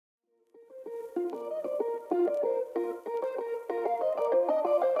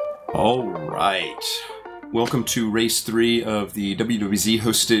All right. Welcome to Race 3 of the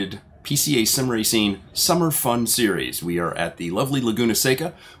WWZ-hosted PCA Sim Racing Summer Fun Series. We are at the lovely Laguna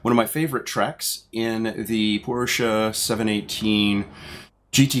Seca, one of my favorite tracks in the Porsche 718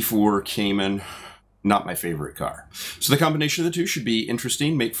 GT4 Cayman. Not my favorite car. So the combination of the two should be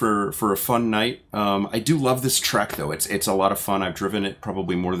interesting, make for a fun night. I do love this track, though. It's a lot of fun. I've driven it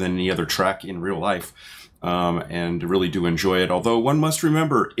probably more than any other track in real life. And really do enjoy it. Although one must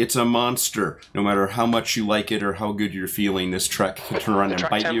remember, it's a monster. No matter how much you like it or how good you're feeling, this track can turn around and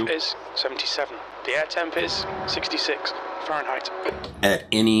bite you. The track temp is 77. The air temp is 66 Fahrenheit. At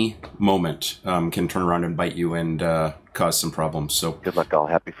any moment, can turn around and bite you and cause some problems. So good luck, all.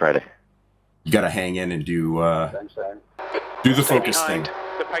 Happy Friday. You got to hang in and do the focus thing.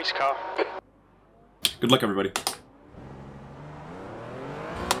 The pace car. Good luck, everybody.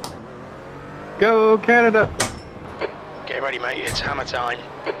 Go Canada! Get ready, mate. It's hammer time.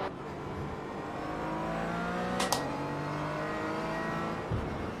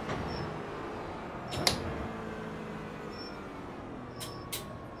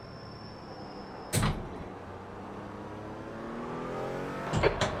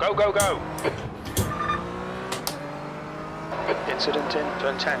 Go, go, go! Incident in,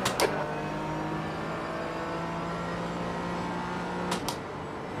 turn 10.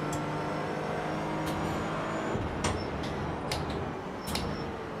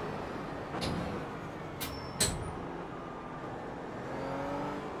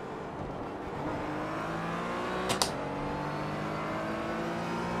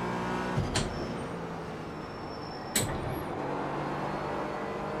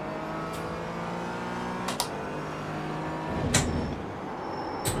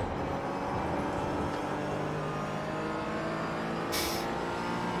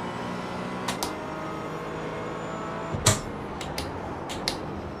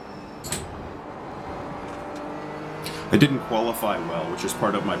 I didn't qualify well, which is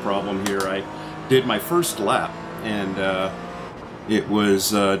part of my problem here. I did my first lap, and it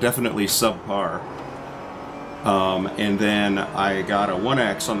was definitely subpar. And then I got a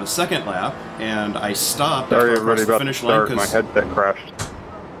 1X on the second lap, and I stopped Sorry, after I crossed the about finish to line start. My because headset crashed.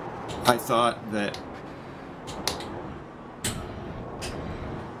 I thought that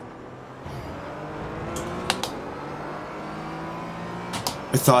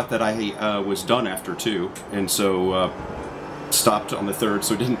I was done after 2, and so stopped on the third,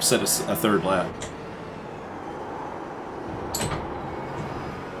 so it didn't set a third lap.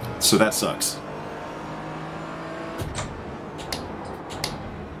 So that sucks.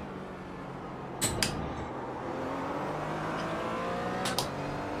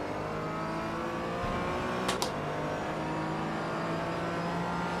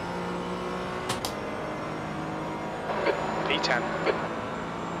 P10.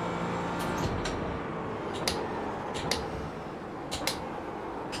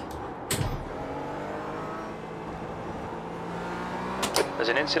 There's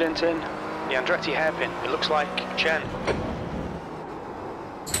an incident in the Andretti hairpin. It looks like Chen.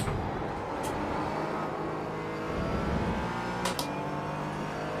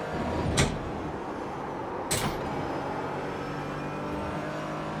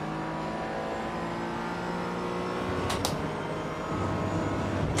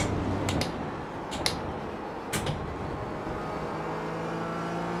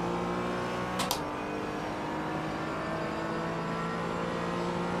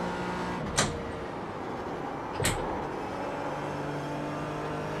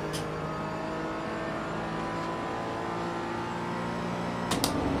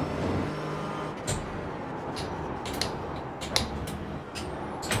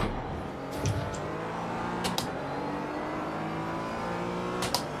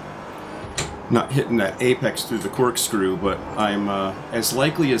 Not hitting that apex through the corkscrew, but I'm as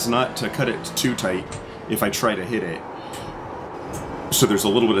likely as not to cut it too tight if I try to hit it. So there's a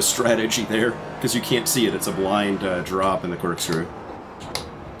little bit of strategy there, because you can't see it. It's a blind drop in the corkscrew.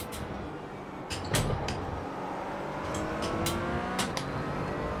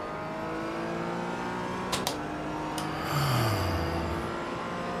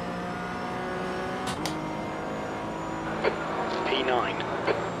 P9.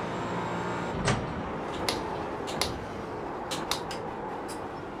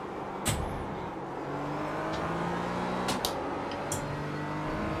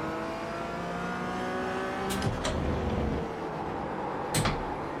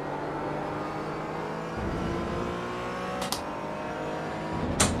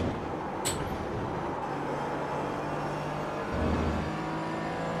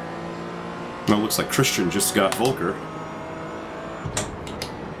 Well, it looks like Christian just got Volker.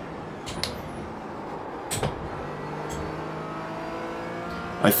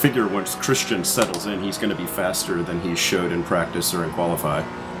 I figure once Christian settles in, he's going to be faster than he showed in practice or in qualify.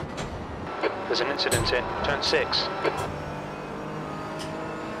 There's an incident in turn 6.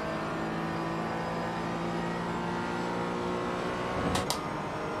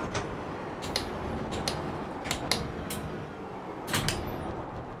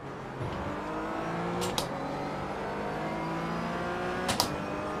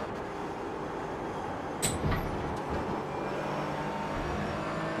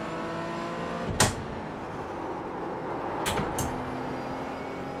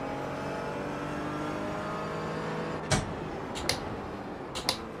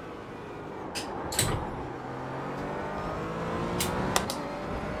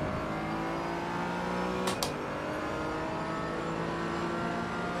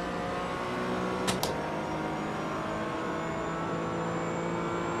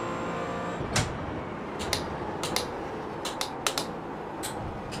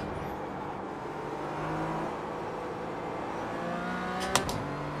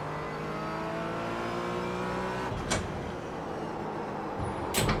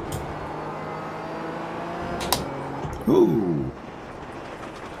 Ooh.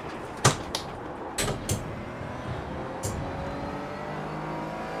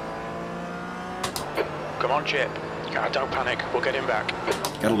 Come on, Chip. Don't panic. We'll get him back.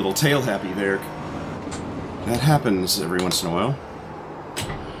 Got a little tail happy there. That happens every once in a while.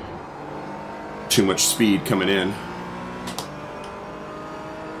 Too much speed coming in.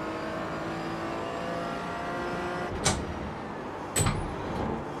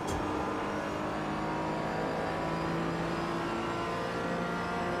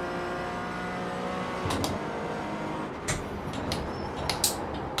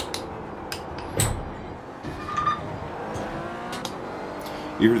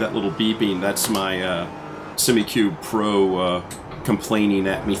 You hear that little beeping? That's my Semicube Pro complaining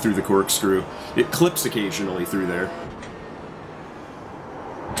at me through the corkscrew. It clips occasionally through there.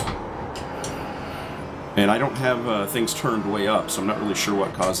 And I don't have things turned way up, so I'm not really sure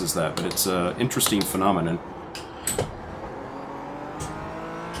what causes that, but it's an interesting phenomenon.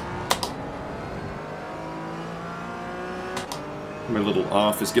 My little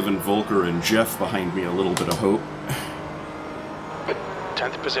off is giving Volker and Jeff behind me a little bit of hope.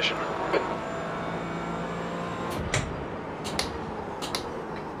 10th position.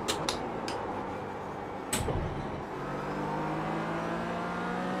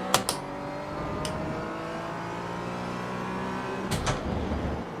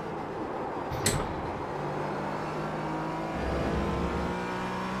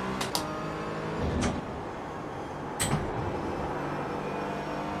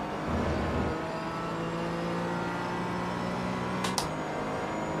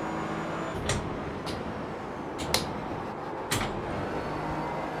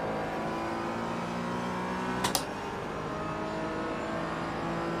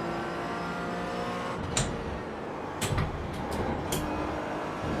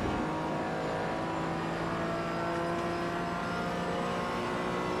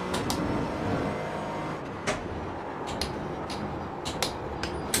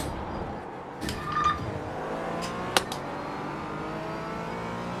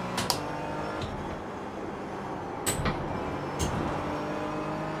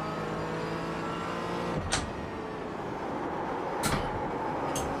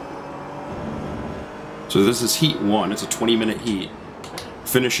 So this is heat 1, it's a 20-minute heat.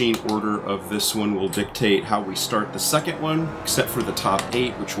 Finishing order of this one will dictate how we start the second one, except for the top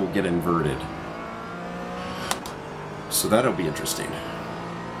 8, which will get inverted. So that'll be interesting.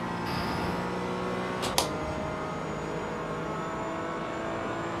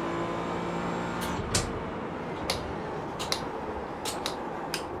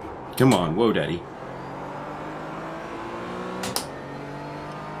 Come on, whoa, Daddy.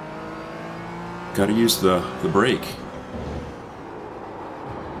 Gotta use the brake.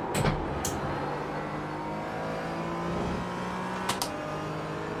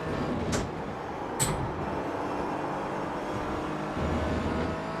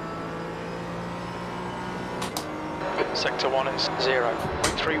 Sector 1 is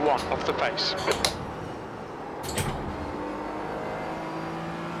 0.31 off the pace.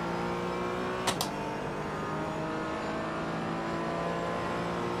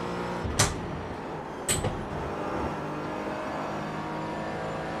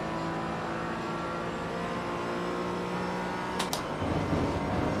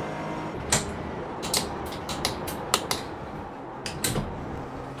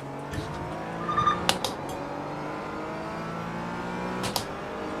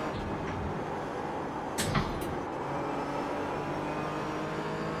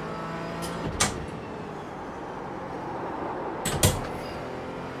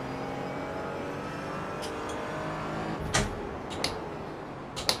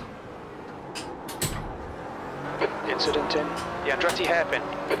 Incident in the Andretti hairpin.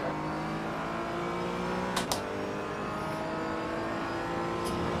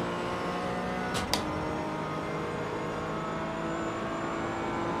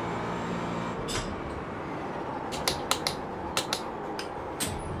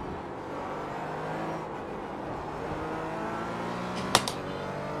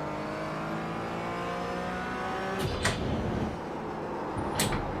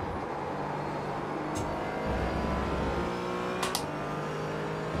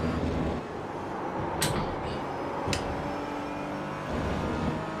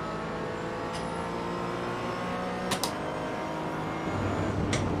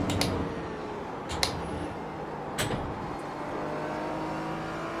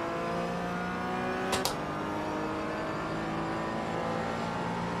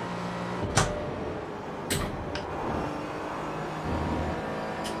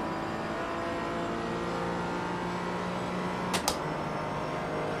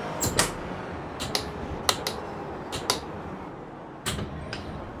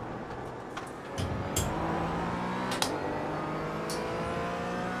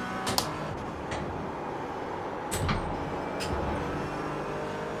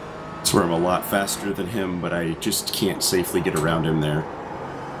 Where I'm a lot faster than him, but I just can't safely get around him there.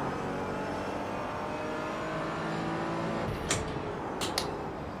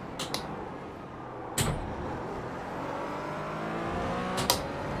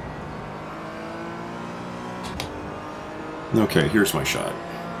 Okay, here's my shot.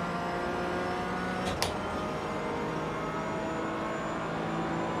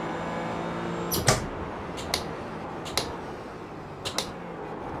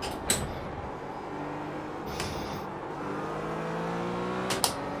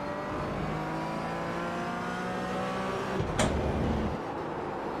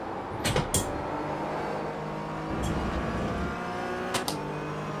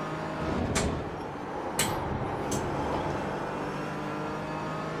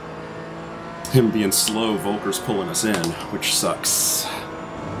 Him being slow, Volker's pulling us in, which sucks.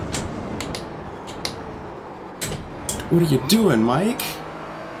 What are you doing, Mike?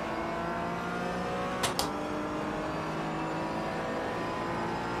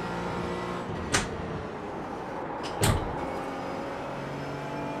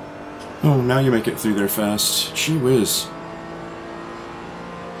 Oh, now you make it through there fast. Gee whiz.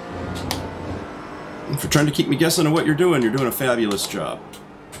 If you're trying to keep me guessing on what you're doing a fabulous job.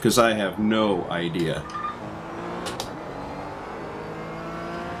 Because I have no idea.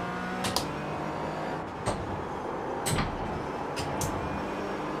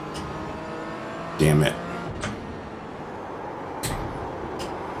 Damn it.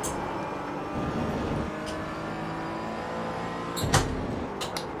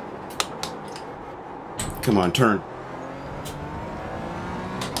 Come on, turn.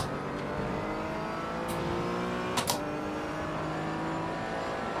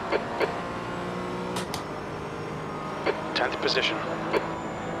 Position.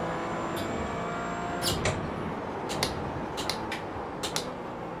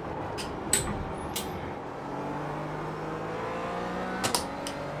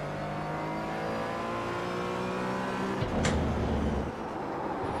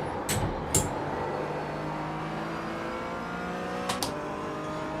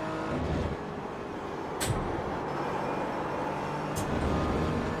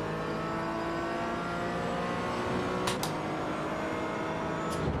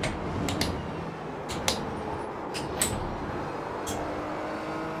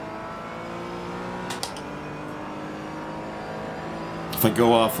 If I go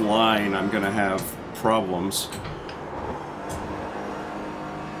offline, I'm gonna have problems.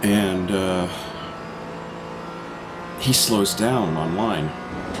 And, he slows down online.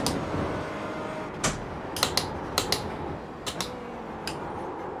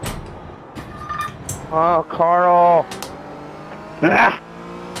 Oh, Carl! Ah!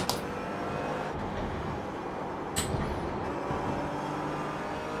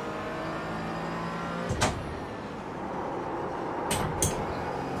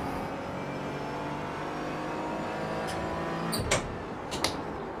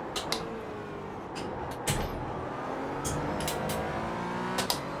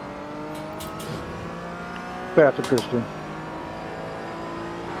 Faster, Christian.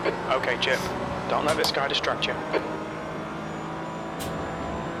 Okay, Chip. Don't let this guy distract you.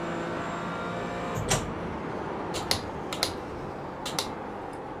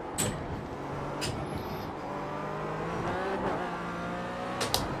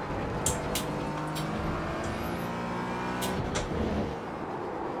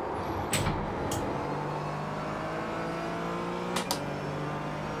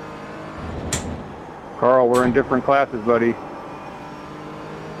 Carl, we're in different classes, buddy.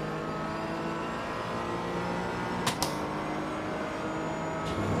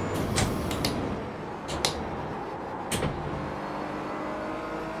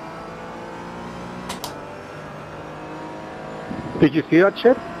 Did you see that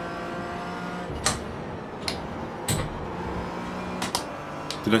shit?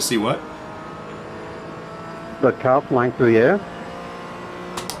 Did I see what? The cow flying through the air?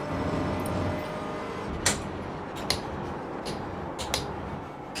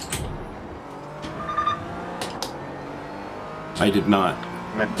 I did not.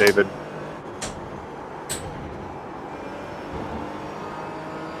 Meant David.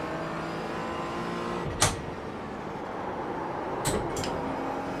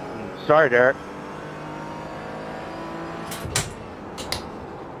 Sorry, Derek.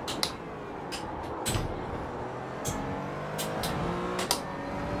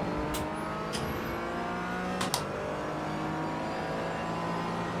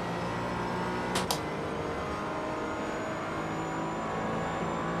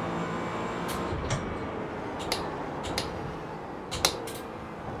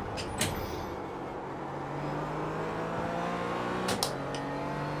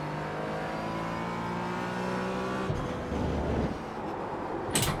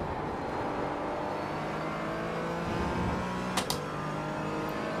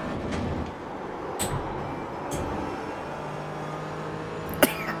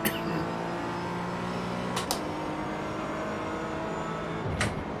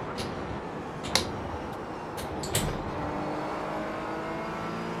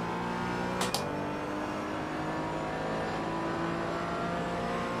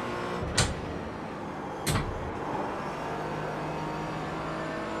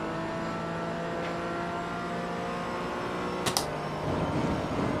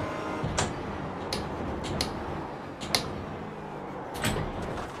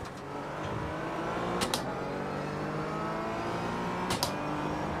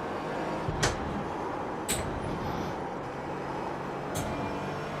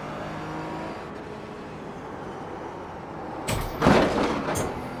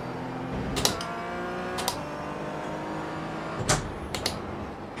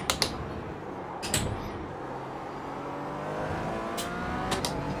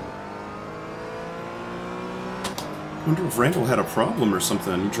 I wonder if Randall had a problem or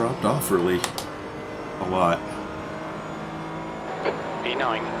something. He dropped off really a lot.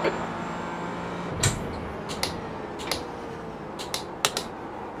 B9.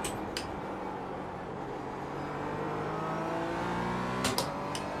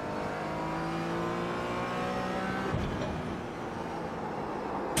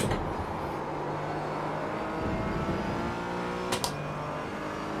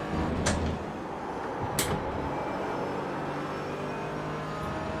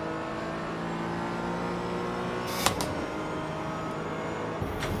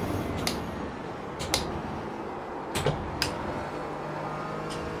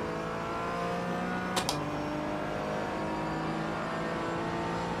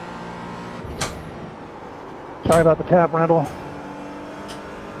 Sorry about the tap, Randall.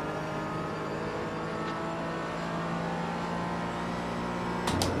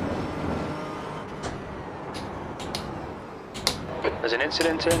 There's an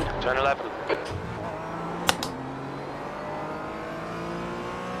incident in turn 11.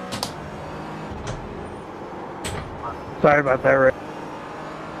 Sorry about that, Ray.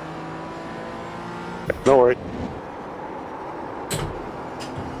 No worries.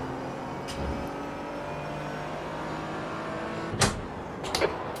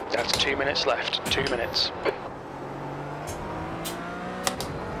 That's 2 minutes left. 2 minutes.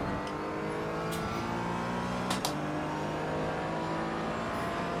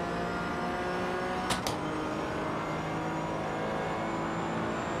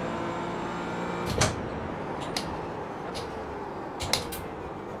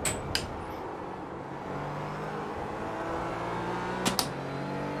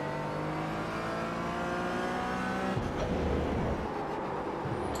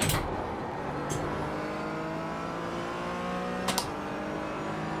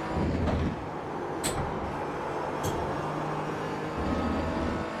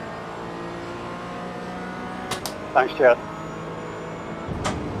 Thanks, Chad.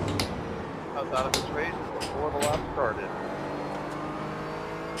 I was out of his race before the lap started.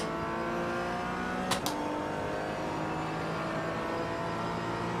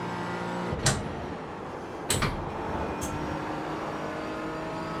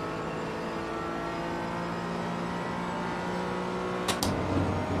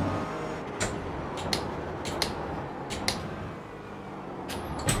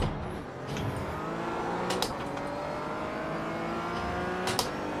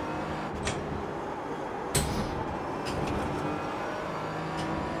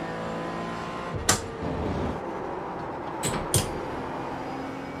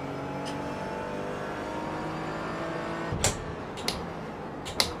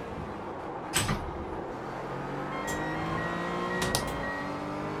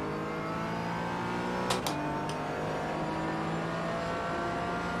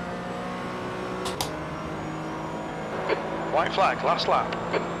 White flag, last lap.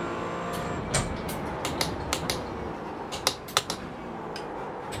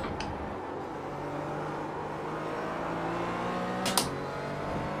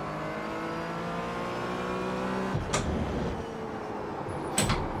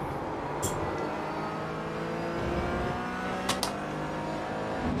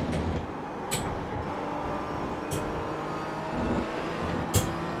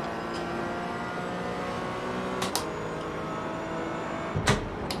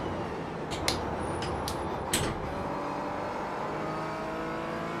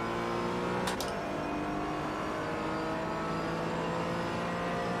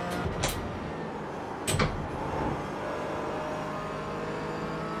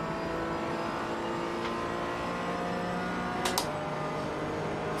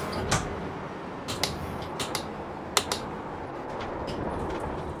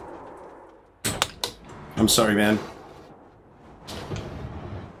 I'm sorry, man.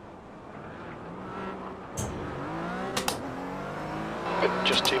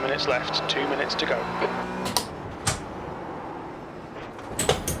 Just 2 minutes left, 2 minutes to go.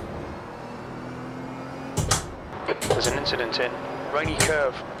 There's an incident in Rainy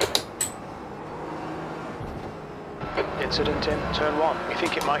Curve. Incident in turn 1. We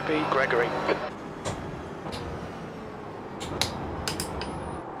think it might be Gregory.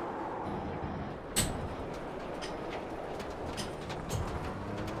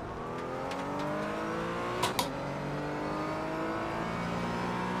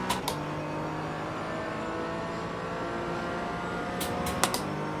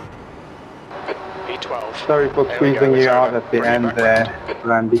 P12. Sorry for There we go, squeezing it's you out over. at the Bring it end back there,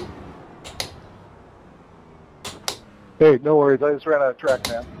 Randy. Hey, no worries. I just ran out of track,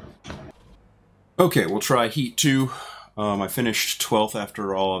 man. Okay, we'll try Heat 2. I finished 12th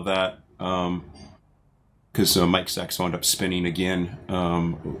after all of that, because Mike Sachs wound up spinning again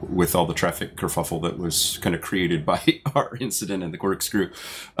with all the traffic kerfuffle that was kind of created by our incident in the corkscrew.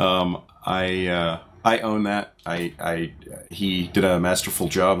 I own that. He did a masterful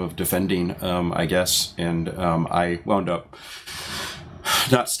job of defending, I guess, and I wound up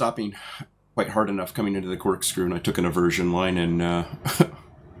not stopping quite hard enough coming into the corkscrew, and I took an aversion line and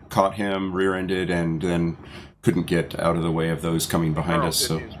caught him, rear-ended, and then couldn't get out of the way of those coming behind us. Good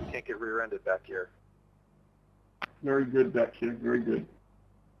So news. We can't get rear-ended back here. Very good back here, very good.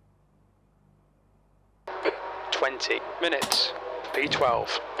 20 minutes.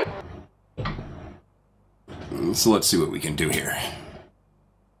 P12. so let's see what we can do here.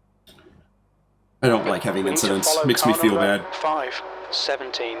 I don't like having We need to incidents. follow Makes me car feel number bad.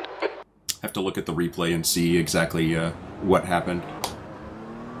 517. Have to look at the replay and see exactly what happened.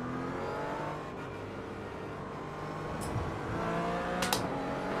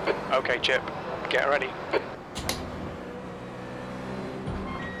 Okay, Chip, get ready.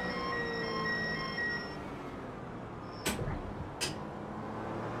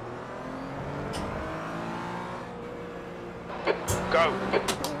 Go.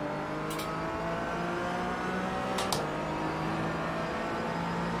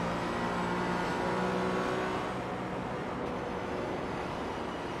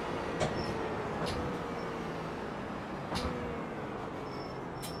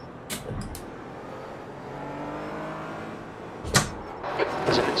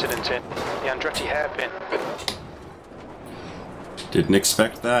 There's an incident in the Andretti hairpin. Didn't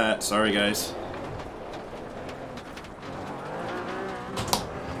expect that. Sorry, guys.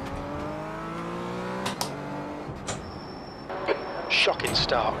 Shocking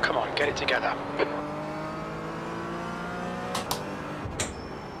start. Come on, get it together.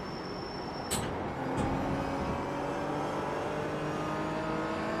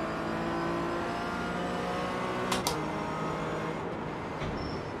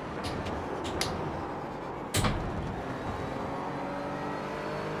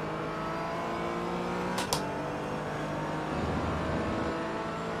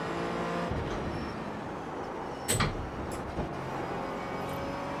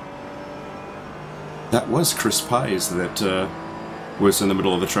 That was Chris Pies that was in the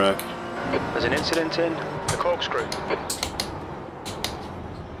middle of the track. There's an incident in the corkscrew.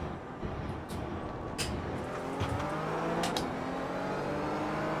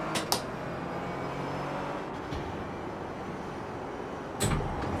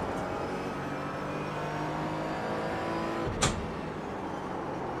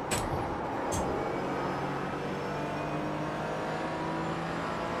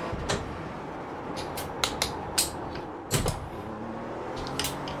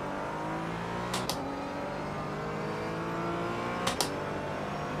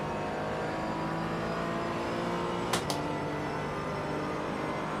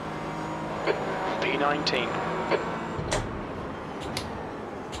 P19.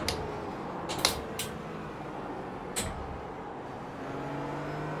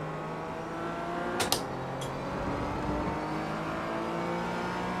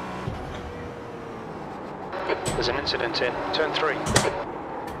 There's an incident in turn 3.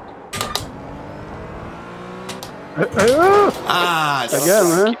 Ah, Again,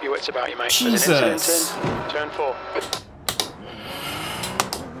 huh? Keep your wits about you, mate. Jesus. There's an incident in turn 4.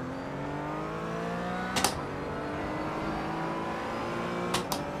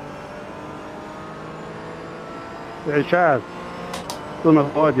 Hey, Chaz. Tu não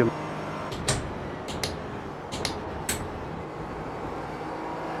pode.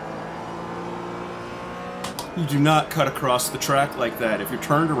 You do not cut across the track like that. If you're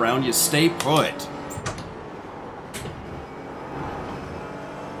turned around, you stay put.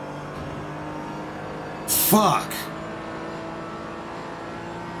 Fuck.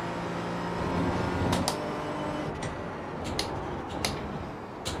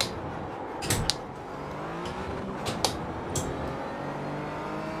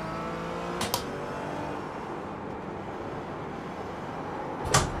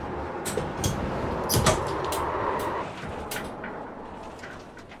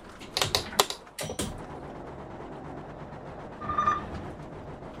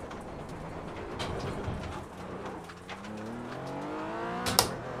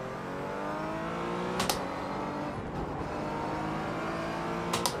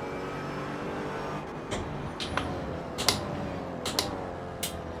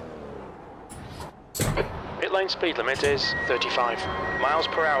 Pit lane speed limit is 35 miles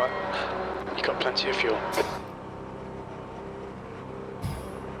per hour. You've got plenty of fuel.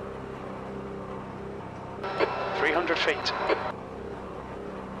 $300 feet.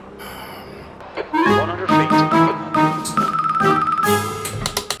 100 feet.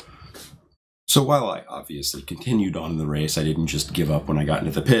 So while I obviously continued on in the race, I didn't just give up when I got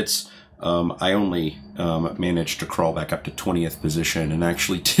into the pits. I only managed to crawl back up to 20th position and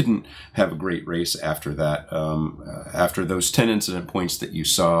actually didn't have a great race after that. After those 10 incident points that you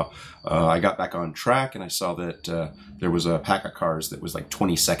saw, I got back on track and I saw that there was a pack of cars that was like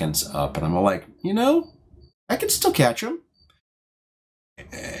 20 seconds up. And I'm all like, you know, I can still catch them.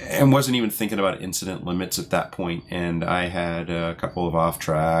 And wasn't even thinking about incident limits at that point. And I had a couple of off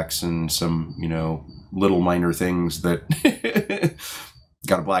tracks and some, you know, little minor things that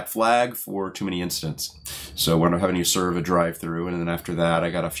got a black flag for too many incidents. So wound up having to serve a drive-through, and then after that,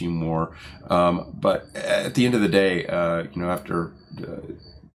 I got a few more. But at the end of the day, you know, after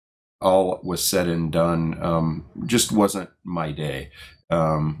all was said and done, just wasn't my day.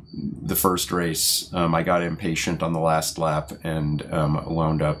 The first race, I got impatient on the last lap and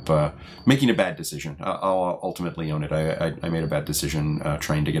wound up making a bad decision. I'll ultimately own it. I made a bad decision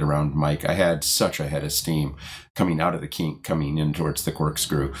trying to get around Mike. I had such a head of steam coming out of the kink, coming in towards the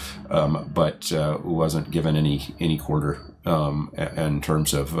corkscrew, but wasn't given any quarter in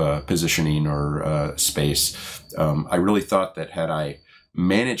terms of positioning or space. I really thought that had I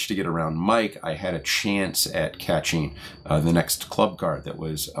managed to get around Mike, I had a chance at catching the next club car that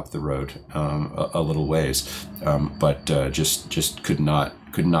was up the road a little ways, but just could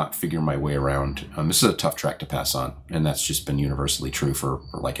not figure my way around. This is a tough track to pass on, and that's just been universally true for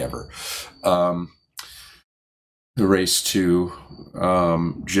like ever. The race 2,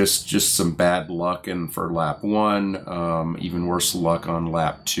 just some bad luck, and for lap 1, even worse luck on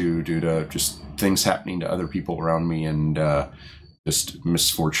lap 2 due to just things happening to other people around me and just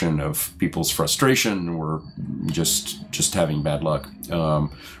misfortune of people's frustration or just having bad luck.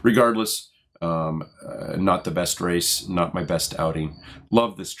 Regardless, not the best race, not my best outing.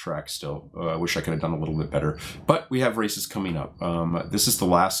 Love this track still. I wish I could have done a little bit better. But we have races coming up. This is the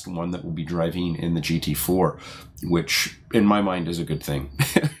last one that we'll be driving in the GT4, which in my mind is a good thing.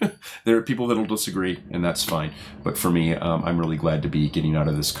 There are people that will disagree, and that's fine. But for me, I'm really glad to be getting out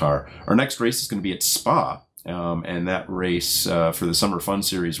of this car. Our next race is going to be at Spa. And that race for the Summer Fun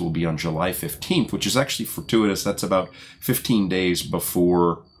Series will be on July 15th, which is actually fortuitous. That's about 15 days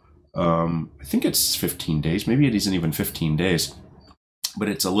before, I think it's 15 days. Maybe it isn't even 15 days. But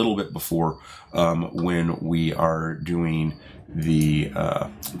it's a little bit before when we are doing the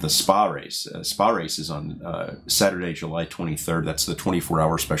Spa race. Spa race is on Saturday, July 23rd. That's the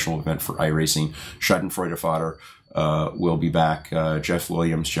 24-hour special event for iRacing. Schadenfreude will be back. Jeff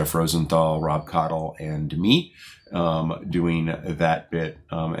Williams, Jeff Rosenthal, Rob Cottle, and me doing that bit.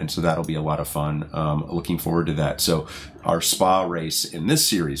 And so that'll be a lot of fun. Looking forward to that. So our Spa race in this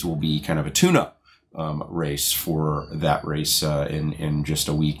series will be kind of a tune-up race for that race in just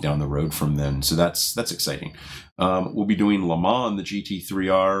a week down the road from then. So that's exciting. We'll be doing Le Mans, the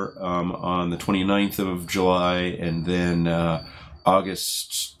GT3R, on the 29th of July, and then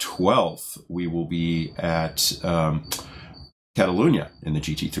August 12th, we will be at Catalunya in the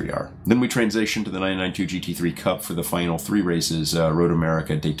GT3R. Then we transition to the 992 GT3 Cup for the final 3 races, Road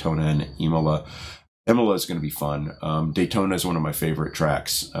America, Daytona, and Imola. Imola is going to be fun. Daytona is one of my favorite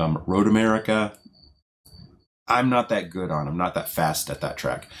tracks. Road America, I'm not that good on. I'm not that fast at that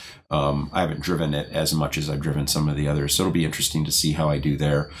track. I haven't driven it as much as I've driven some of the others, so it'll be interesting to see how I do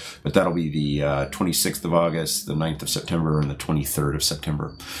there. But that'll be the 26th of August, the 9th of September, and the 23rd of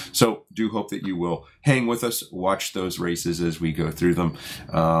September. So do hope that you will hang with us, watch those races as we go through them.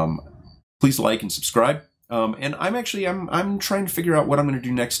 Please like and subscribe. And I'm trying to figure out what I'm going to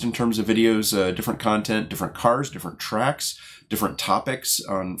do next in terms of videos, different content, different cars, different tracks, different topics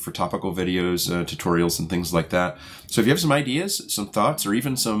for topical videos, tutorials, and things like that. So if you have some ideas, some thoughts, or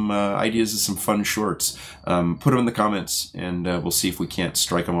even some ideas of some fun shorts, put them in the comments, and we'll see if we can't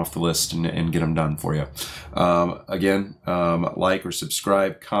strike them off the list and get them done for you. Again, like or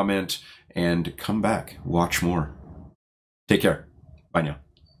subscribe, comment, and come back. Watch more. Take care. Bye now.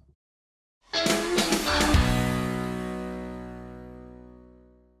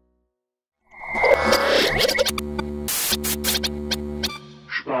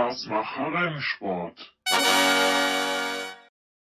 Spaß mache Rennsport.